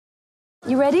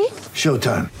You ready?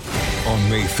 Showtime. On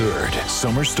May 3rd,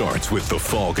 summer starts with The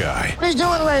Fall Guy. Let's do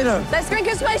it later. Let's drink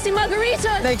a spicy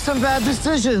margarita. Make some bad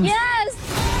decisions. Yes!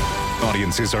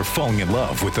 Audiences are falling in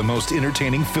love with the most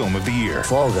entertaining film of the year.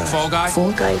 Fall Guy. Fall Guy?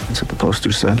 Fall guy. That's what the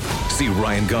poster said. See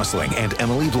Ryan Gosling and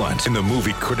Emily Blunt in the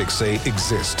movie critics say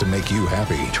exists to make you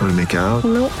happy. Trying to make it out?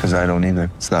 Nope. Because I don't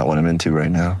either. It's not what I'm into right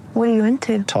now. What are you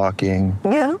into? Talking.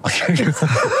 Yeah.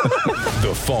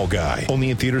 The Fall Guy.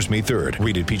 Only in theaters May 3rd.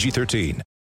 Rated PG-13.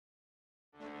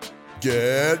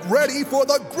 Get ready for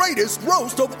the greatest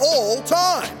roast of all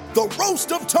time, the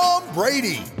Roast of Tom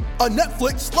Brady, a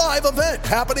Netflix live event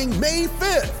happening May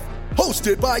 5th.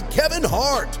 Hosted by Kevin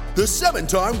Hart, the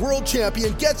 7-time world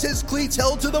champion gets his cleats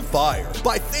held to the fire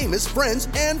by famous friends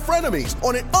and frenemies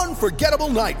on an unforgettable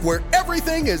night where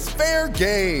everything is fair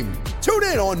game. Tune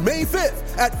in on May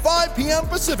 5th at 5 p.m.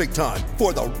 Pacific time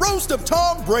for the Roast of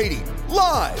Tom Brady,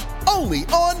 live only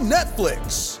on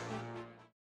Netflix.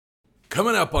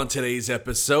 Coming up on today's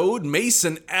episode,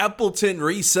 Mason Appleton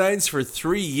re-signs for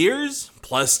 3 years,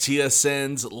 plus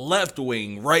TSN's left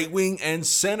wing, right wing, and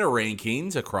center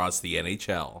rankings across the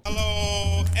NHL.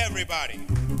 Hello, everybody.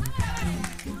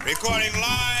 Recording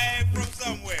live from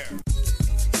somewhere.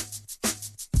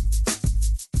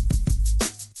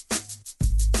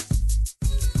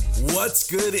 What's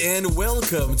good, and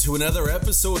welcome to another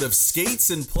episode of Skates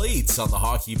and Plates on the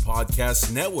Hockey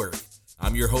Podcast Network.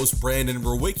 I'm your host, Brandon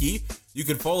Rowicki. You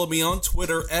can follow me on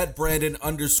Twitter at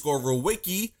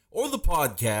Brandon_Rowicki or the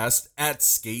podcast at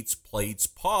Skates Plates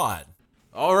Pod.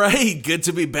 All right, good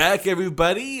to be back,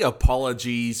 everybody.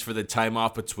 Apologies for the time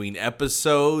off between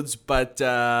episodes, but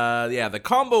the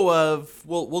combo of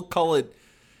we'll call it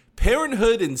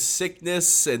parenthood and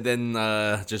sickness, and then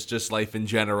just life in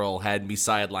general had me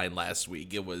sidelined last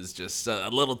week. It was just a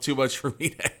little too much for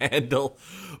me to handle,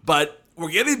 but we're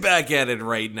getting back at it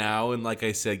right now, and like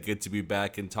I said, good to be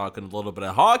back and talking a little bit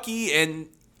of hockey. And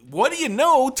what do you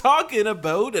know, talking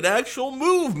about an actual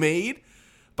move made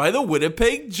by the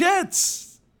Winnipeg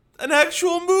Jets. An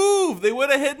actual move. They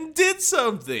went ahead and did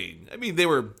something. I mean, they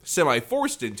were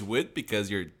semi-forced into it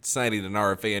because you're signing an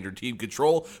RFA under team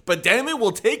control, but damn it,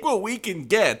 we'll take what we can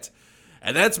get.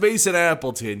 And that's Mason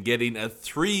Appleton getting a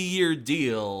 3-year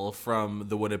deal from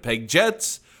the Winnipeg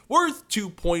Jets, worth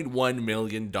 $2.1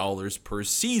 million per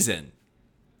season.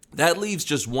 That leaves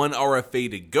just one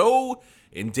RFA to go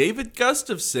in David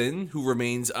Gustafsson, who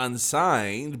remains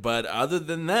unsigned. But other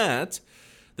than that,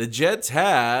 the Jets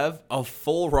have a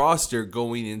full roster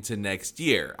going into next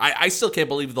year. I still can't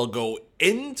believe they'll go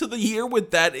into the year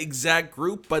with that exact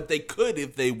group, but they could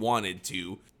if they wanted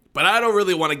to. But I don't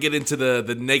really want to get into the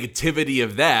negativity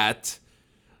of that.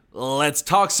 Let's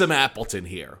talk some Appleton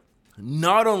here.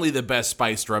 Not only the best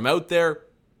spiced rum out there,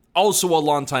 also a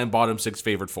longtime bottom six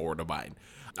favorite forward of mine.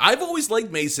 I've always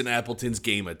liked Mason Appleton's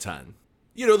game a ton.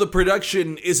 You know, the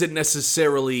production isn't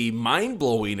necessarily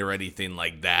mind-blowing or anything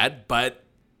like that, but,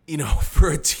 you know,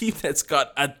 for a team that's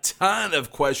got a ton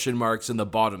of question marks in the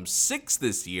bottom six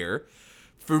this year,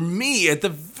 for me, at the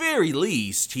very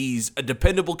least, he's a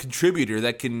dependable contributor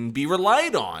that can be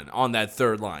relied on that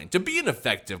third line, to be an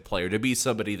effective player, to be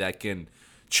somebody that can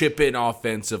chip in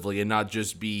offensively and not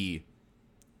just be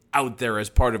out there as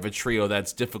part of a trio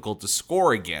that's difficult to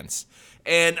score against.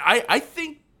 And I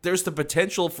think there's the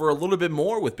potential for a little bit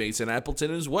more with Mason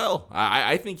Appleton as well.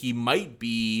 I think he might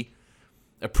be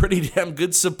a pretty damn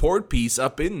good support piece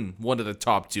up in one of the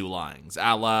top two lines,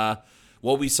 a la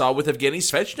what we saw with Evgeny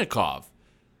Svechnikov.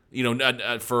 You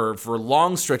know, for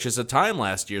long stretches of time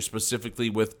last year, specifically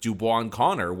with Dubois and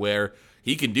Connor, where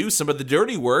he can do some of the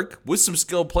dirty work with some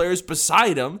skilled players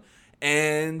beside him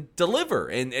and deliver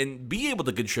and be able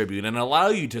to contribute and allow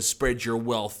you to spread your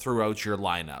wealth throughout your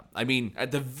lineup. I mean, at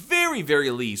the very,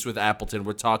 very least with Appleton,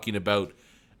 we're talking about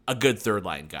a good third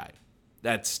line guy.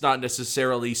 That's not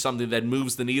necessarily something that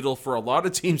moves the needle for a lot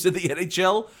of teams in the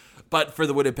NHL, but for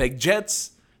the Winnipeg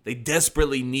Jets, they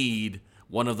desperately need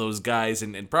one of those guys,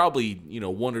 and probably, you know,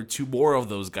 one or two more of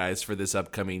those guys for this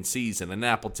upcoming season, and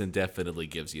Appleton definitely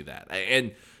gives you that.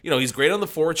 And, you know, he's great on the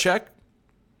forecheck.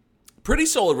 Pretty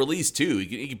solid release, too.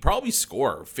 He can probably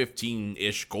score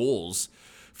 15-ish goals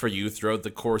for you throughout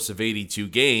the course of 82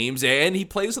 games, and he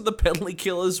plays on the penalty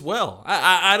kill as well.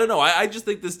 I don't know. I just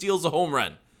think this deal's a home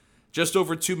run. Just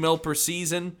over $2 million per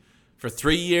season for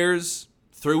 3 years,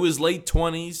 through his late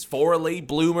 20s, for a late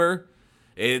bloomer.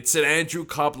 It's an Andrew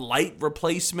Copp light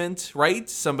replacement, right?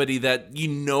 Somebody that you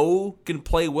know can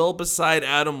play well beside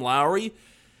Adam Lowry.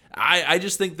 I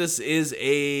just think this is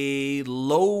a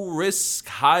low-risk,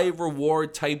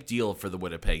 high-reward type deal for the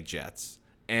Winnipeg Jets.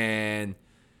 And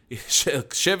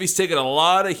Chevy's taken a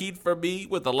lot of heat from me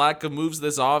with the lack of moves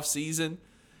this offseason.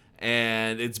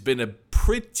 and it's been a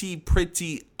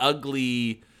pretty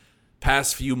ugly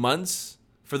past few months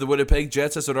for the Winnipeg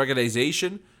Jets as an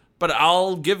organization. But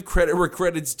I'll give credit where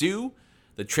credit's due.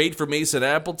 The trade for Mason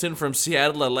Appleton from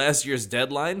Seattle at last year's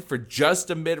deadline for just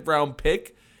a mid-round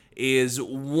pick is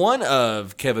one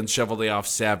of Kevin Cheveldayoff's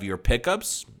savvier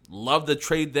pickups. Love the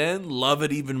trade then, love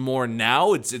it even more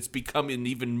now. It's becoming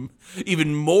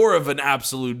even more of an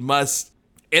absolute must.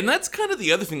 And that's kind of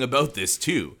the other thing about this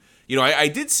too. I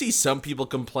did see some people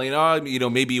complain,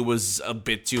 maybe it was a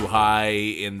bit too high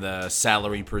in the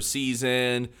salary per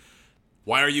season.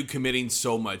 Why are you committing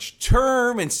so much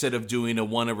term instead of doing a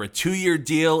 1 or a 2 year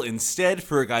deal instead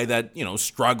for a guy that,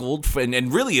 struggled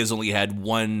and really has only had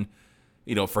one,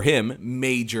 for him,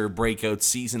 major breakout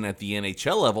season at the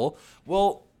NHL level?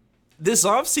 Well, this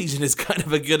offseason is kind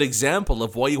of a good example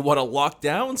of why you want to lock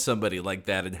down somebody like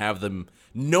that and have them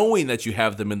knowing that you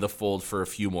have them in the fold for a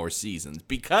few more seasons.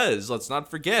 Because, let's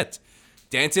not forget,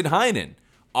 Danton Heinen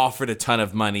offered a ton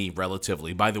of money,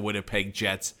 relatively, by the Winnipeg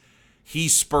Jets. He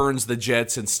spurns the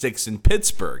Jets and sticks in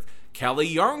Pittsburgh. Calle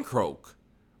Jarnkrok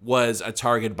was a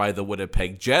target by the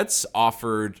Winnipeg Jets,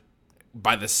 offered,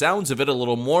 by the sounds of it, a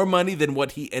little more money than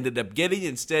what he ended up getting.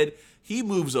 Instead, he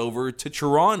moves over to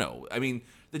Toronto. I mean,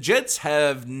 the Jets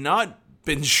have not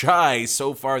been shy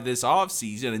so far this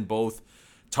offseason in both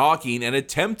talking and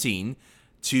attempting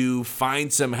to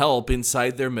find some help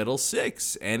inside their middle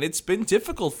six. And it's been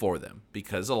difficult for them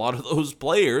because a lot of those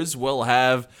players will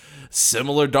have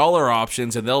similar dollar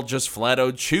options and they'll just flat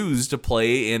out choose to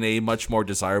play in a much more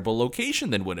desirable location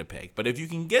than Winnipeg. But if you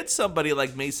can get somebody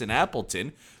like Mason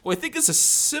Appleton, who I think is a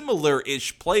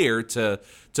similar-ish player to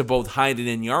both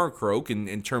Heinen and Jarnkrok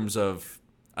in terms of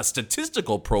a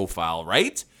statistical profile,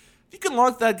 right? If you can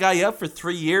lock that guy up for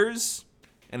 3 years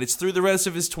and it's through the rest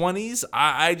of his 20s,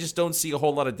 I just don't see a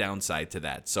whole lot of downside to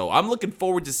that. So I'm looking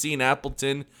forward to seeing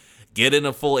Appleton get in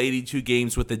a full 82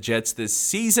 games with the Jets this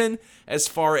season. As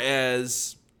far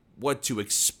as what to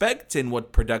expect and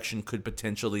what production could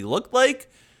potentially look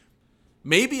like,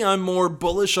 maybe I'm more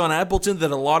bullish on Appleton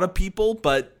than a lot of people,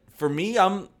 but for me,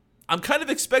 I'm kind of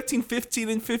expecting 15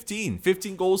 and 15.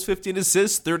 15 goals, 15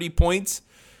 assists, 30 points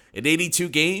in 82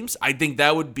 games. I think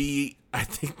that would be, I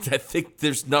think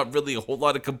there's not really a whole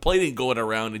lot of complaining going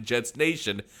around in Jets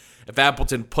Nation if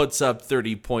Appleton puts up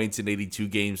 30 points in 82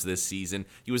 games this season.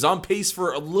 He was on pace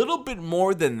for a little bit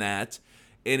more than that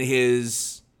in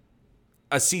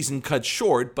a season cut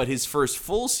short, but his first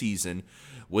full season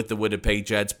with the Winnipeg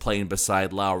Jets playing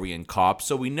beside Lowry and Kopp.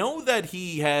 So we know that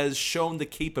he has shown the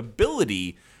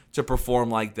capability to perform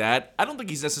like that. I don't think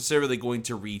he's necessarily going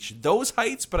to reach those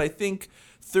heights, but I think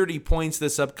 30 points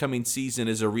this upcoming season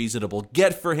is a reasonable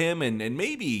get for him, and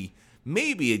maybe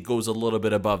it goes a little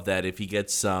bit above that if he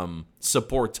gets some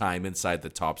support time inside the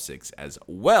top six as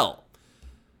well.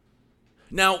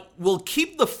 Now, we'll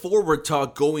keep the forward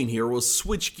talk going here. We'll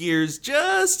switch gears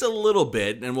just a little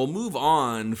bit, and we'll move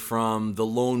on from the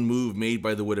lone move made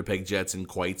by the Winnipeg Jets in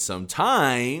quite some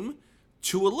time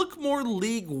to a look more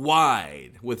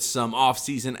league-wide with some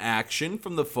off-season action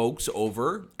from the folks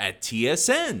over at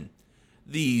TSN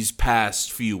these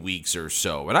past few weeks or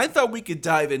so. And I thought we could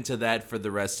dive into that for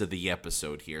the rest of the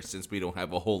episode here, since we don't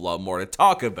have a whole lot more to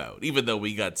talk about, even though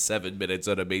we got 7 minutes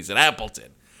on Mason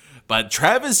Appleton. But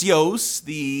Travis Yost,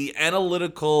 the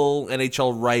analytical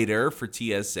NHL writer for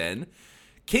TSN,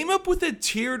 came up with a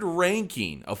tiered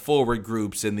ranking of forward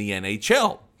groups in the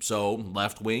NHL. So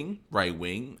left wing, right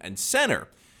wing, and center.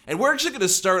 And we're actually going to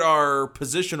start our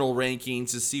positional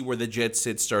rankings to see where the Jets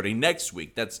sit starting next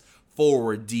week. That's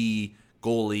forward, D,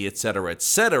 goalie, etc.,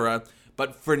 etc.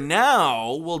 But for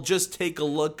now, we'll just take a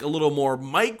look a little more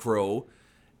micro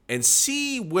and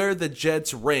see where the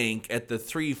Jets rank at the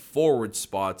 3 forward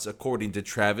spots according to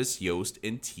Travis Yost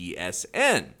in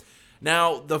TSN.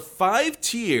 Now, the 5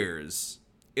 tiers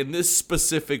in this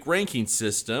specific ranking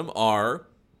system are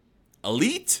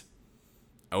elite,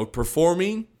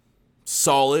 outperforming,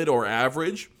 solid or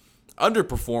average,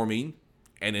 underperforming,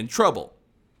 and in trouble.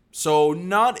 So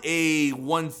not a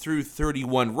 1 through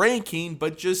 31 ranking,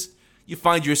 but just you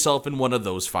find yourself in one of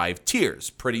those 5 tiers.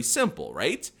 Pretty simple,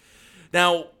 right?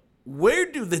 Now,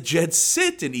 where do the Jets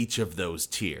sit in each of those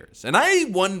tiers? And I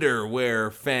wonder where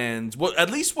fans, well,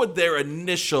 at least what their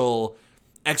initial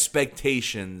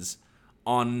expectations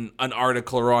on an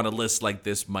article or on a list like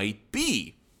this might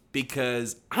be.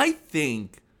 Because I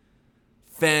think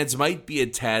fans might be a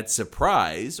tad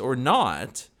surprised, or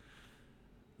not,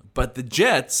 but the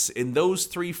Jets in those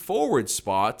 3 forward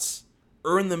spots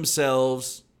earn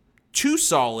themselves 2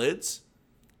 solids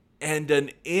and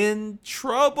an in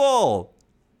trouble.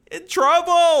 In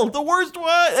trouble! The worst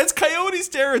one! That's Coyotes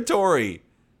territory.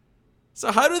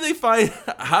 So how do they find,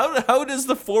 how does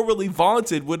the formerly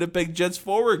vaunted Winnipeg Jets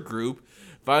forward group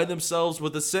find themselves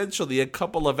with essentially a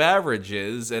couple of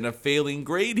averages and a failing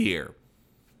grade here?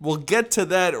 We'll get to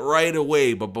that right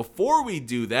away, but before we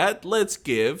do that, let's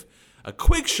give a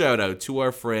quick shout out to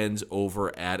our friends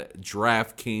over at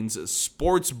DraftKings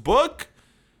Sportsbook,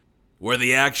 where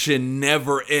the action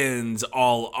never ends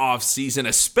all off-season,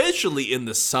 especially in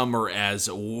the summer as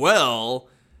well,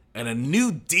 and a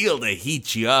new deal to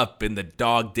heat you up in the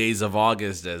dog days of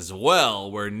August as well,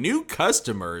 where new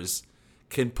customers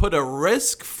can put a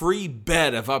risk-free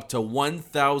bet of up to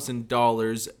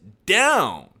 $1,000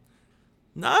 down.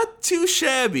 Not too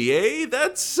shabby, eh?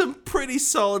 That's some pretty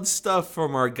solid stuff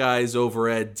from our guys over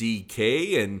at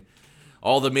DK, and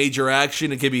all the major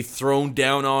action it can be thrown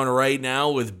down on right now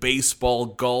with baseball,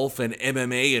 golf, and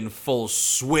MMA in full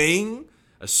swing,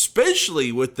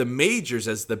 especially with the majors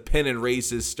as the pennant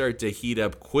races start to heat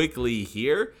up quickly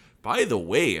here. By the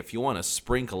way, if you want to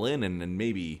sprinkle in and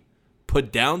maybe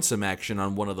put down some action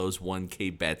on one of those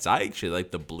 1K bets, I actually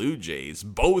like the Blue Jays,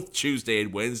 both Tuesday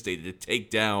and Wednesday, to take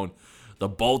down the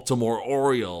Baltimore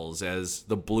Orioles as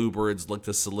the Bluebirds look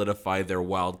to solidify their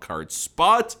wild card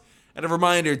spot. And a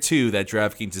reminder, too, that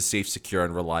DraftKings is safe, secure,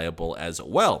 and reliable as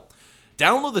well.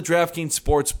 Download the DraftKings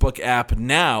Sportsbook app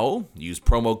now. Use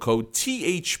promo code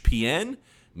THPN.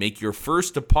 Make your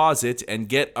first deposit and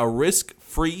get a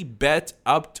risk-free bet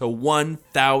up to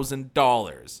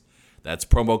 $1,000. That's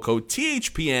promo code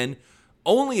THPN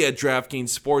only at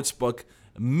DraftKings Sportsbook.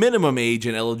 Minimum age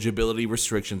and eligibility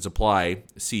restrictions apply.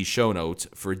 See show notes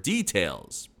for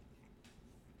details.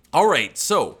 All right,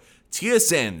 so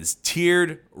TSN's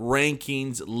tiered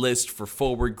rankings list for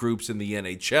forward groups in the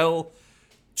NHL.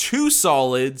 2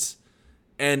 solids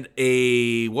and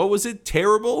a, what was it?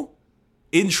 Terrible?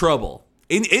 In trouble.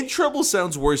 In trouble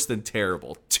sounds worse than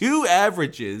terrible. 2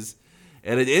 averages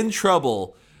and an in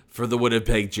trouble for the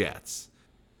Winnipeg Jets.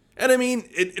 And I mean,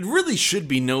 it really should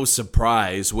be no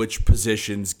surprise which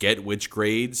positions get which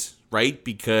grades, right?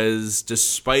 Because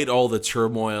despite all the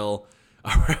turmoil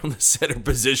around the center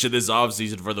position this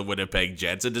offseason for the Winnipeg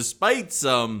Jets, and despite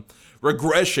some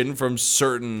regression from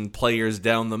certain players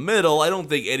down the middle, I don't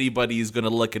think anybody is going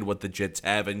to look at what the Jets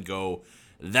have and go,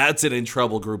 that's an in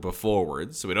trouble group of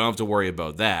forwards, so we don't have to worry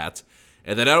about that.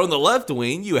 And then out on the left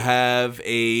wing, you have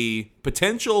a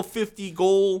potential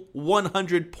 50-goal,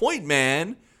 100-point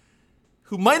man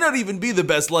who might not even be the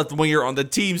best left winger on the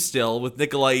team still, with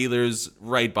Nikolai Ehlers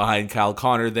right behind Kyle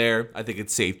Connor there. I think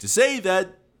it's safe to say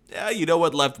that, you know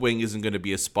what, left wing isn't going to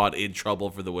be a spot in trouble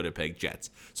for the Winnipeg Jets.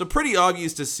 So pretty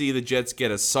obvious to see the Jets get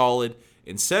a solid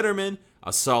in centerman,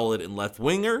 a solid in left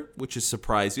winger, which is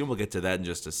surprising. We'll get to that in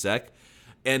just a sec.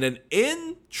 And an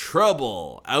in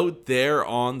trouble out there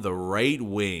on the right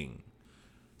wing.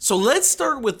 So let's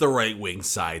start with the right wing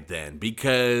side then,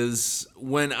 because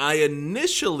when I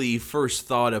initially first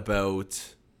thought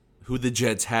about who the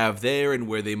Jets have there and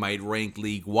where they might rank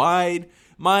league-wide,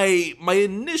 my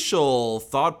initial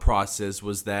thought process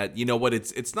was that, you know what,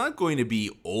 it's not going to be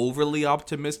overly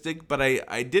optimistic, but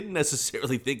I didn't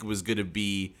necessarily think it was going to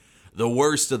be the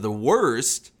worst of the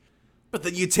worst. But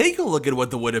then you take a look at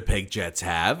what the Winnipeg Jets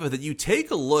have, and then you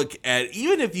take a look at,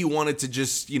 even if you wanted to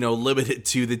just, limit it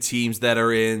to the teams that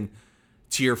are in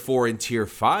Tier 4 and Tier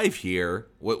 5 here,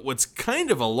 what's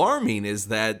kind of alarming is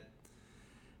that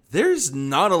there's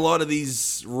not a lot of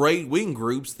these right-wing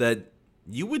groups that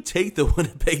you would take the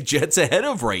Winnipeg Jets ahead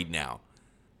of right now.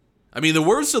 I mean, the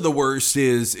worst of the worst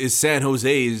is San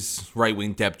Jose's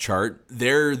right-wing depth chart.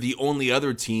 They're the only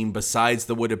other team besides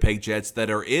the Winnipeg Jets that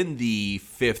are in the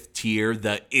 5th tier,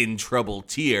 the in-trouble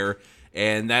tier,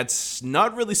 and that's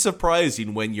not really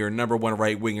surprising when your number 1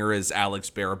 right-winger is Alex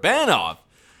Barabanov.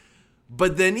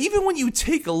 But then even when you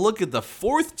take a look at the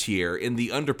 4th tier in the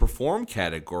underperformed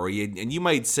category, and you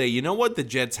might say, you know what, the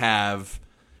Jets have,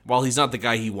 while he's not the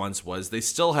guy he once was, they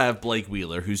still have Blake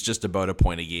Wheeler, who's just about a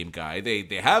point-a-game guy. They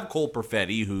have Cole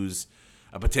Perfetti, who's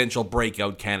a potential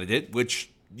breakout candidate,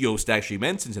 which Yost actually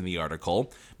mentions in the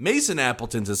article. Mason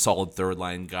Appleton's a solid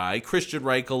third-line guy. Christian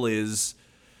Reichel is,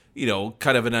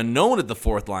 kind of an unknown at the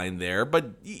 4th line there.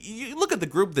 But you look at the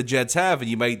group the Jets have, and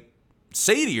you might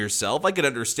say to yourself, I could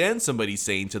understand somebody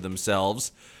saying to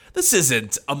themselves, this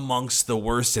isn't amongst the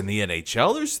worst in the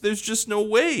NHL. There's just no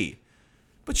way.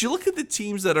 But you look at the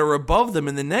teams that are above them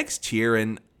in the next tier,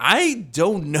 and I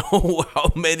don't know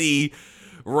how many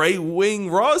right-wing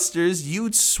rosters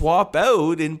you'd swap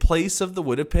out in place of the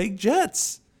Winnipeg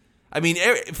Jets. I mean,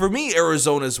 for me,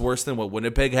 Arizona's worse than what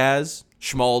Winnipeg has.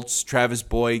 Schmaltz, Travis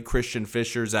Boyd, Christian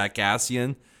Fischer, Zach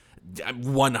Kassian.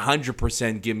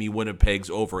 100% give me Winnipeg's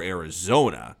over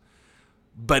Arizona.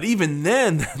 But even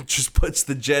then, that just puts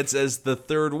the Jets as the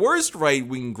third worst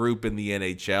right-wing group in the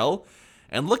NHL.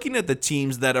 And looking at the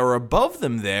teams that are above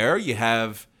them there, you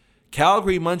have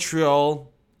Calgary, Montreal,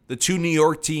 the two New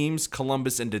York teams,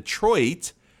 Columbus and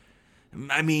Detroit.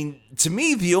 I mean, to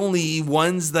me, the only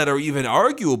ones that are even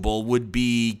arguable would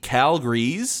be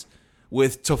Calgary's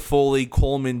with Toffoli,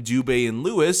 Coleman, Dubé, and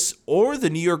Lewis, or the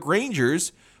New York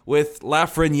Rangers with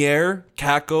Lafreniere,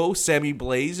 Kakko, Sammy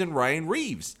Blais, and Ryan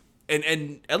Reeves.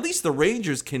 And at least the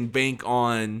Rangers can bank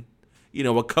on,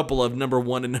 a couple of number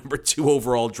 1 and number 2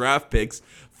 overall draft picks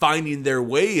finding their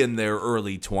way in their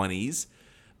early 20s.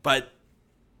 But,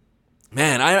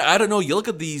 man, I don't know. You look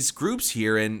at these groups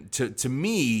here, and to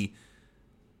me,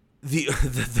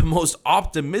 the most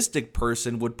optimistic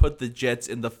person would put the Jets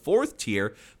in the 4th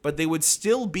tier, but they would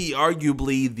still be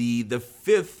arguably the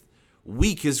 5th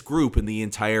weakest group in the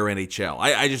entire NHL.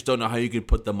 I just don't know how you could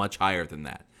put them much higher than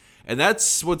that. And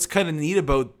that's what's kind of neat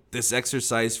about this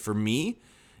exercise for me,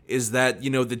 is that,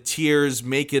 the tiers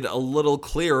make it a little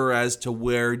clearer as to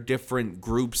where different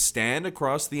groups stand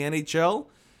across the NHL.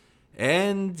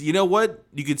 And you know what?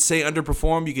 You could say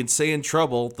underperform, you could say in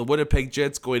trouble. The Winnipeg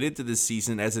Jets going into this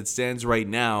season, as it stands right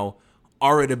now,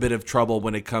 are in a bit of trouble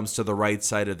when it comes to the right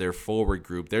side of their forward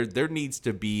group. There needs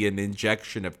to be an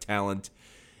injection of talent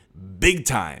big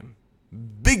time.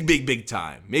 Big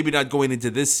time. Maybe not going into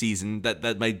this season.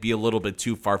 That might be a little bit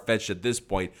too far-fetched at this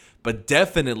point, but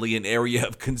definitely an area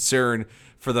of concern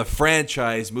for the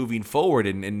franchise moving forward,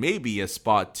 and maybe a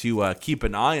spot to keep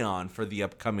an eye on for the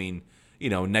upcoming,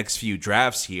 next few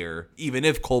drafts here, even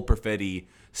if Cole Perfetti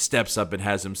steps up and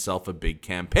has himself a big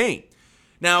campaign.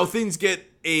 Now, things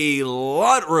get a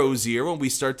lot rosier when we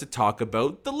start to talk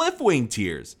about the left wing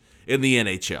tiers in the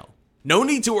NHL. No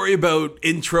need to worry about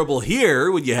in trouble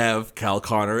here when you have Cal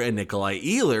Connor and Nikolai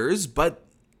Ehlers, but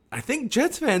I think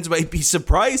Jets fans might be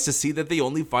surprised to see that they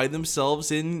only find themselves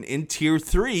in tier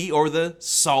 3, or the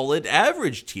solid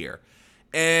average tier.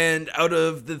 And out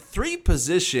of the 3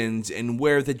 positions and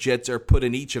where the Jets are put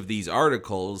in each of these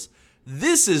articles,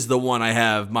 this is the one I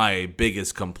have my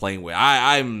biggest complaint with.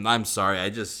 I'm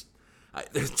sorry,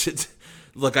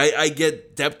 look, I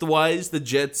get depth-wise, the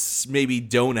Jets maybe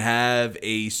don't have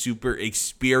a super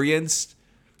experienced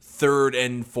 3rd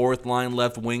and 4th line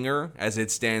left winger as it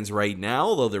stands right now,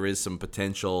 although there is some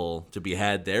potential to be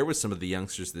had there with some of the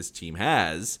youngsters this team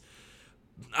has.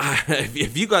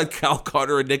 If you got Cal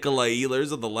Connor and Nikolai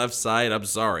Ehlers on the left side, I'm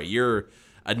sorry. You're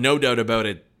no doubt about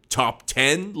it, top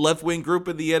 10 left wing group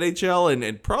in the NHL,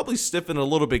 and probably stiffing a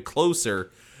little bit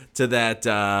closer to that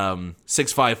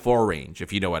 6'5" range,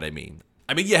 if you know what I mean.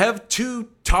 I mean, you have 2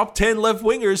 top 10 left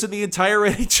wingers in the entire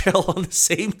NHL on the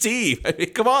same team. I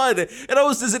mean, come on. It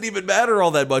almost doesn't even matter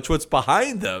all that much what's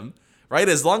behind them, right?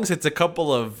 As long as it's a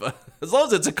couple of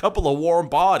warm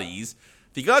bodies.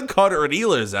 If you got Connor and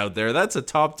Ehlers out there, that's a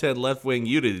top 10 left wing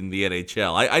unit in the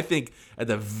NHL. I think at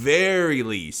the very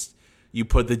least, you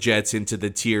put the Jets into the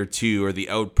tier 2 or the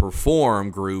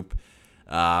outperform group,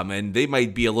 and they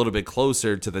might be a little bit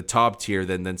closer to the top tier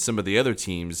than some of the other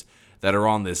teams that are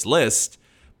on this list.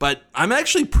 But I'm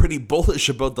actually pretty bullish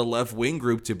about the left wing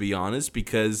group, to be honest,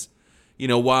 because,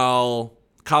 while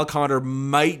Kyle Connor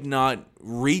might not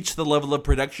reach the level of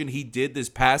production he did this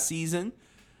past season,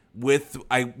 with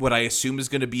what I assume is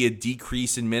going to be a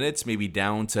decrease in minutes, maybe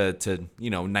down to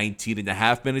 19 and a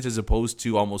half minutes as opposed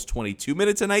to almost 22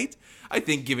 minutes a night, I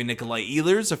think giving Nikolai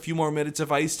Ehlers a few more minutes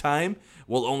of ice time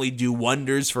will only do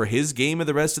wonders for his game and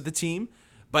the rest of the team.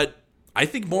 But I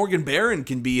think Morgan Barron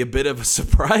can be a bit of a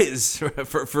surprise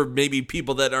for maybe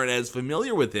people that aren't as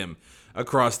familiar with him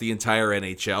across the entire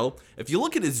NHL. If you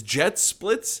look at his Jets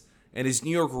splits and his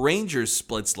New York Rangers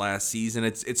splits last season,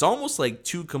 it's almost like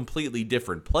 2 completely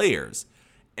different players.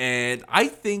 And I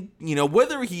think,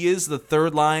 whether he is the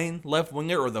 3rd line left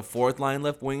winger or the 4th line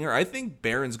left winger, I think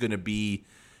Barron's going to be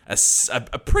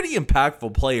a pretty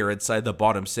impactful player inside the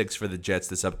bottom 6 for the Jets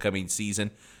this upcoming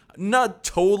season. Not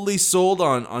totally sold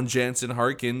on Jansen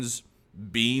Harkins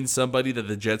being somebody that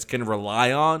the Jets can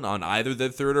rely on either the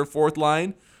 3rd or 4th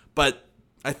line, but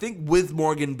I think with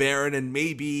Morgan Barron, and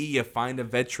maybe you find a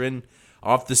veteran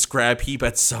off the scrap heap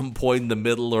at some point in the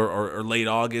middle or late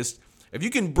August, if you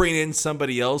can bring in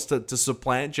somebody else to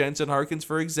supplant Jansen Harkins,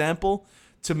 for example,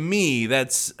 to me,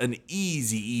 that's an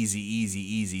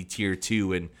easy tier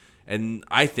 2, and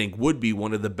I think would be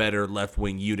one of the better left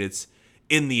wing units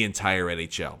in the entire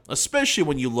NHL, especially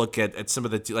when you look at some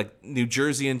of the like New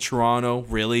Jersey and Toronto.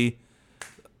 Really,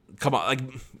 come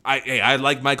on, I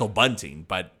like Michael Bunting,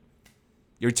 but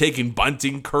you're taking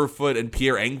Bunting, Kerfoot, and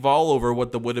Pierre Engvall over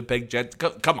what the Winnipeg Jets.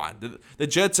 Come on, the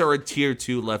Jets are a tier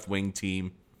 2 left wing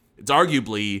team. It's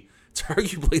arguably It's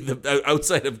arguably the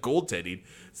outside of goaltending.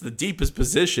 It's the deepest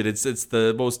position. It's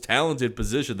the most talented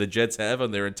position the Jets have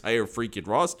on their entire freaking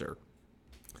roster.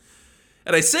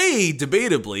 And I say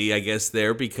debatably, I guess,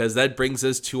 there, because that brings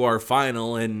us to our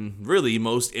final and really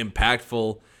most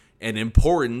impactful and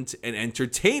important and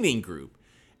entertaining group.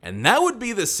 And that would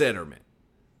be the centermen.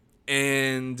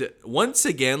 And once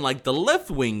again, like the left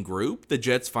wing group, the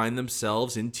Jets find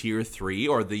themselves in tier 3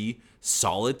 or the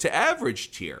solid to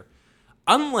average tier.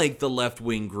 Unlike the left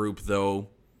wing group, though,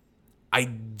 I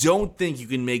don't think you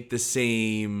can make the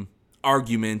same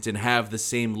argument and have the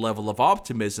same level of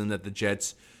optimism that the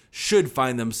Jets should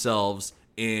find themselves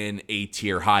in a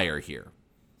tier higher here.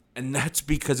 And that's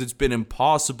because it's been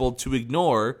impossible to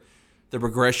ignore the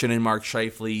regression in Mark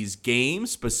Scheifele's game,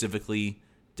 specifically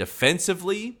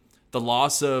defensively, the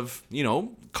loss of,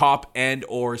 Kopp and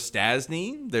or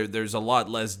Stastny. There's a lot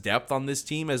less depth on this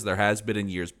team as there has been in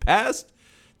years past.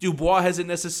 Dubois hasn't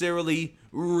necessarily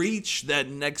reached that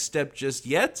next step just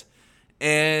yet.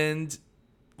 And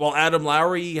while Adam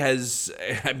Lowry has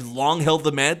long held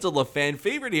the mantle of fan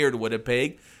favorite here at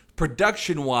Winnipeg,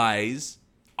 production-wise,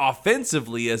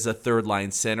 offensively as a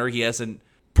third-line center, he hasn't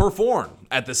performed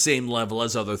at the same level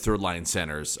as other third-line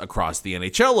centers across the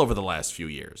NHL over the last few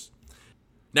years.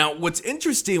 Now, what's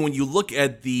interesting when you look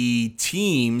at the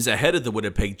teams ahead of the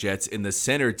Winnipeg Jets in the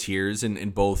center tiers in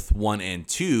both 1 and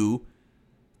 2,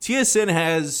 TSN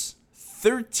has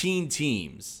 13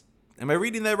 teams. Am I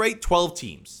reading that right? 12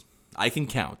 teams. I can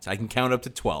count. I can count up to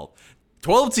 12.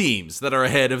 12 teams that are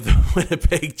ahead of the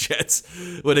Winnipeg Jets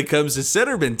when it comes to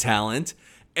centerman talent.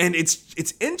 And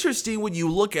it's interesting when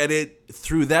you look at it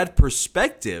through that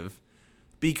perspective,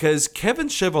 because Kevin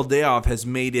Cheveldayoff has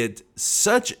made it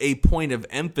such a point of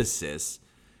emphasis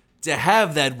to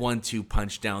have that 1-2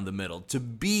 punch down the middle, to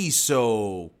be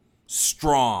so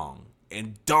strong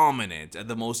and dominant at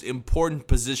the most important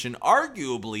position,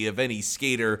 arguably, of any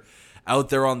skater out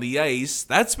there on the ice.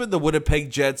 That's been the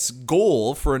Winnipeg Jets'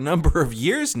 goal for a number of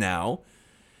years now.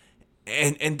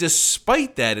 And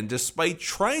despite that, and despite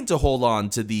trying to hold on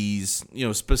to these,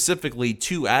 specifically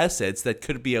 2 assets that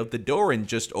could be out the door in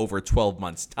just over 12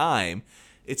 months' time,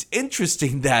 it's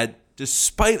interesting that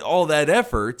despite all that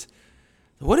effort,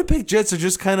 the Winnipeg Jets are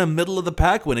just kind of middle of the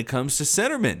pack when it comes to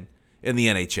centermen in the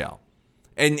NHL.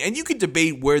 And you could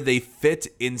debate where they fit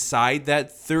inside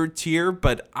that third tier,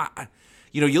 but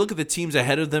you look at the teams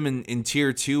ahead of them in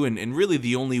tier 2, and really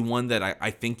the only one that I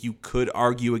think you could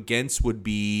argue against would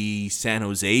be San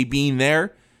Jose being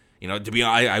there.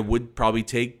 I would probably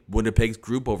take Winnipeg's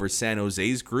group over San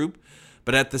Jose's group.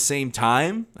 But at the same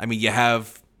time, you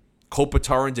have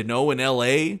Kopitar and Danault in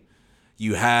LA.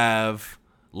 You have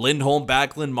Lindholm,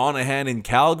 Backlund, Monahan in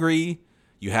Calgary.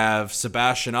 You have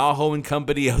Sebastian Aho and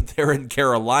company out there in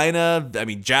Carolina.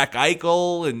 Jack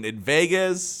Eichel in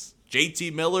Vegas.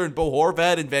 JT Miller and Bo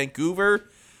Horvat in Vancouver.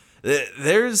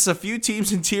 There's a few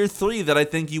teams in tier 3 that I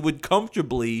think you would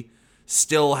comfortably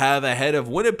still have ahead of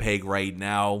Winnipeg right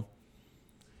now.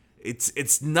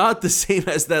 It's not the same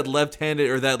as that left-handed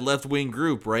or that left wing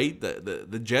group, right?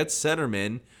 The Jets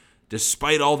centermen,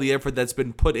 despite all the effort that's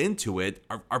been put into it,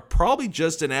 are probably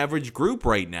just an average group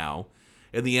right now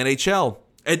in the NHL.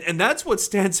 And that's what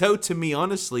stands out to me,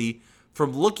 honestly,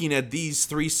 from looking at these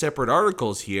 3 separate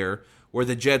articles here, where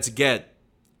the Jets get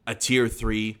a tier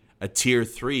 3, a tier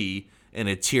 3, and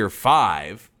a tier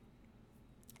 5.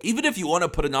 Even if you want to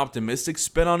put an optimistic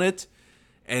spin on it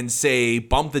and say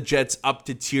bump the Jets up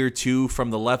to tier 2 from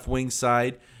the left wing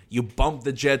side, you bump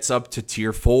the Jets up to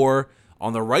tier 4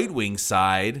 on the right wing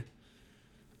side,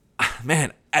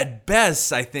 man, at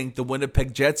best, I think the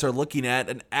Winnipeg Jets are looking at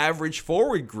an average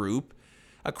forward group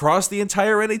across the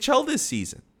entire NHL this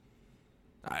season.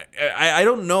 I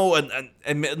don't know,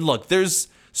 and look, there's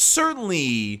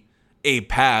certainly a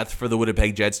path for the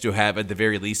Winnipeg Jets to have, at the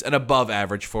very least, an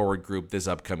above-average forward group this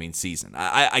upcoming season.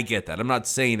 I get that. I'm not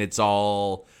saying it's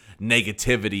all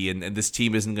negativity and this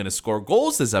team isn't going to score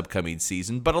goals this upcoming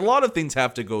season, but a lot of things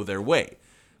have to go their way,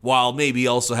 while maybe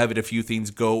also having a few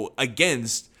things go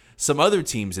against some other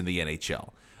teams in the NHL.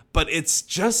 But it's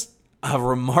just a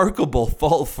remarkable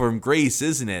fall from grace,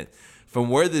 isn't it, from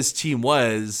where this team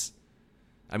was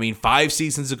 5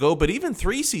 seasons ago, but even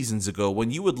 3 seasons ago,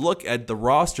 when you would look at the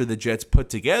roster the Jets put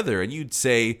together and you'd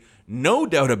say, no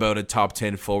doubt about a top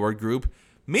 10 forward group,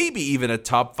 maybe even a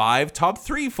top 5, top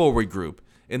 3 forward group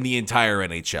in the entire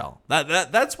NHL.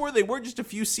 That's where they were just a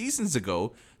few seasons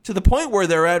ago, to the point where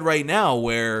they're at right now,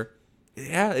 where,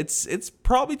 it's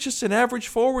probably just an average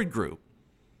forward group.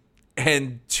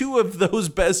 And 2 of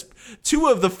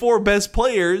the 4 best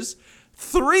players,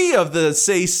 3 of the,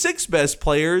 say, 6 best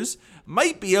players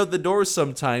might be out the door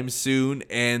sometime soon,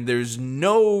 and there's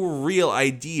no real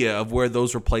idea of where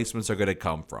those replacements are going to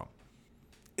come from.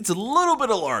 It's a little bit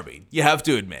alarming, you have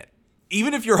to admit.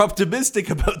 Even if you're optimistic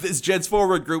about this Jets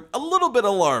forward group, a little bit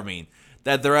alarming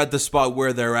that they're at the spot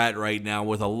where they're at right now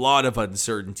with a lot of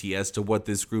uncertainty as to what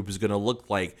this group is going to look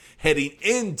like heading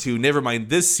into, never mind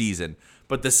this season,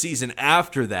 but the season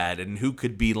after that, and who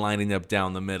could be lining up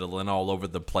down the middle and all over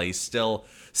the place. Still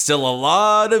a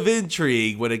lot of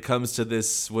intrigue when it comes to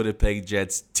this Winnipeg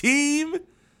Jets team.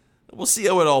 We'll see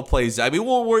how it all plays out. I mean,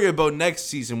 we'll worry about next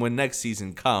season when next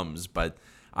season comes, but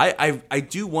I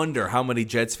do wonder how many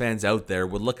Jets fans out there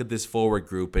would look at this forward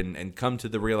group and come to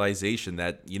the realization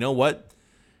that, you know what?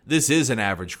 This is an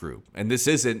average group, and this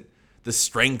isn't the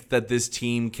strength that this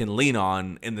team can lean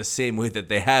on in the same way that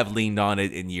they have leaned on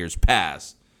it in years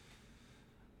past.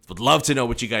 Would love to know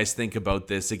what you guys think about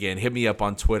this. Again, hit me up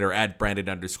on Twitter at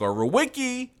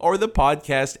Brandon_Rowicki or the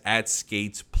podcast at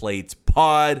Skates Plates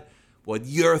Pod. What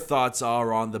your thoughts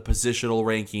are on the positional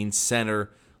rankings,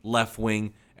 center, left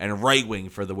wing, and right wing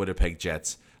for the Winnipeg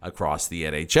Jets across the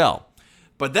NHL.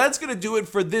 But that's going to do it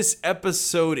for this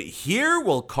episode here.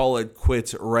 We'll call it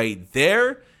quits right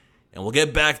there, and we'll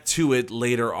get back to it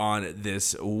later on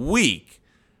this week.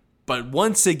 But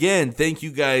once again, thank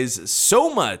you guys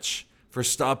so much for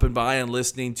stopping by and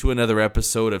listening to another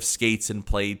episode of Skates and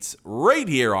Plates right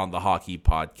here on the Hockey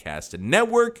Podcast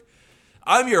Network.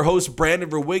 I'm your host, Brandon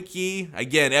Rowicki.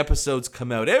 Again, episodes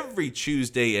come out every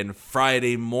Tuesday and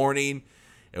Friday morning.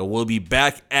 And we'll be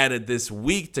back at it this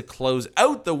week to close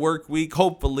out the work week,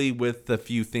 hopefully with a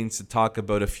few things to talk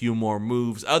about, a few more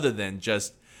moves other than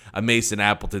just a Mason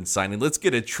Appleton signing. Let's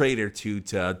get a trade or two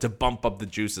to bump up the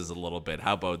juices a little bit.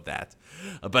 How about that?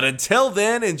 But until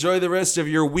then, enjoy the rest of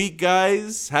your week,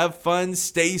 guys. Have fun,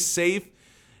 stay safe,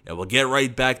 and we'll get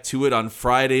right back to it on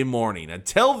Friday morning.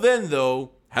 Until then,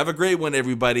 though, have a great one,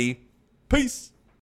 everybody. Peace.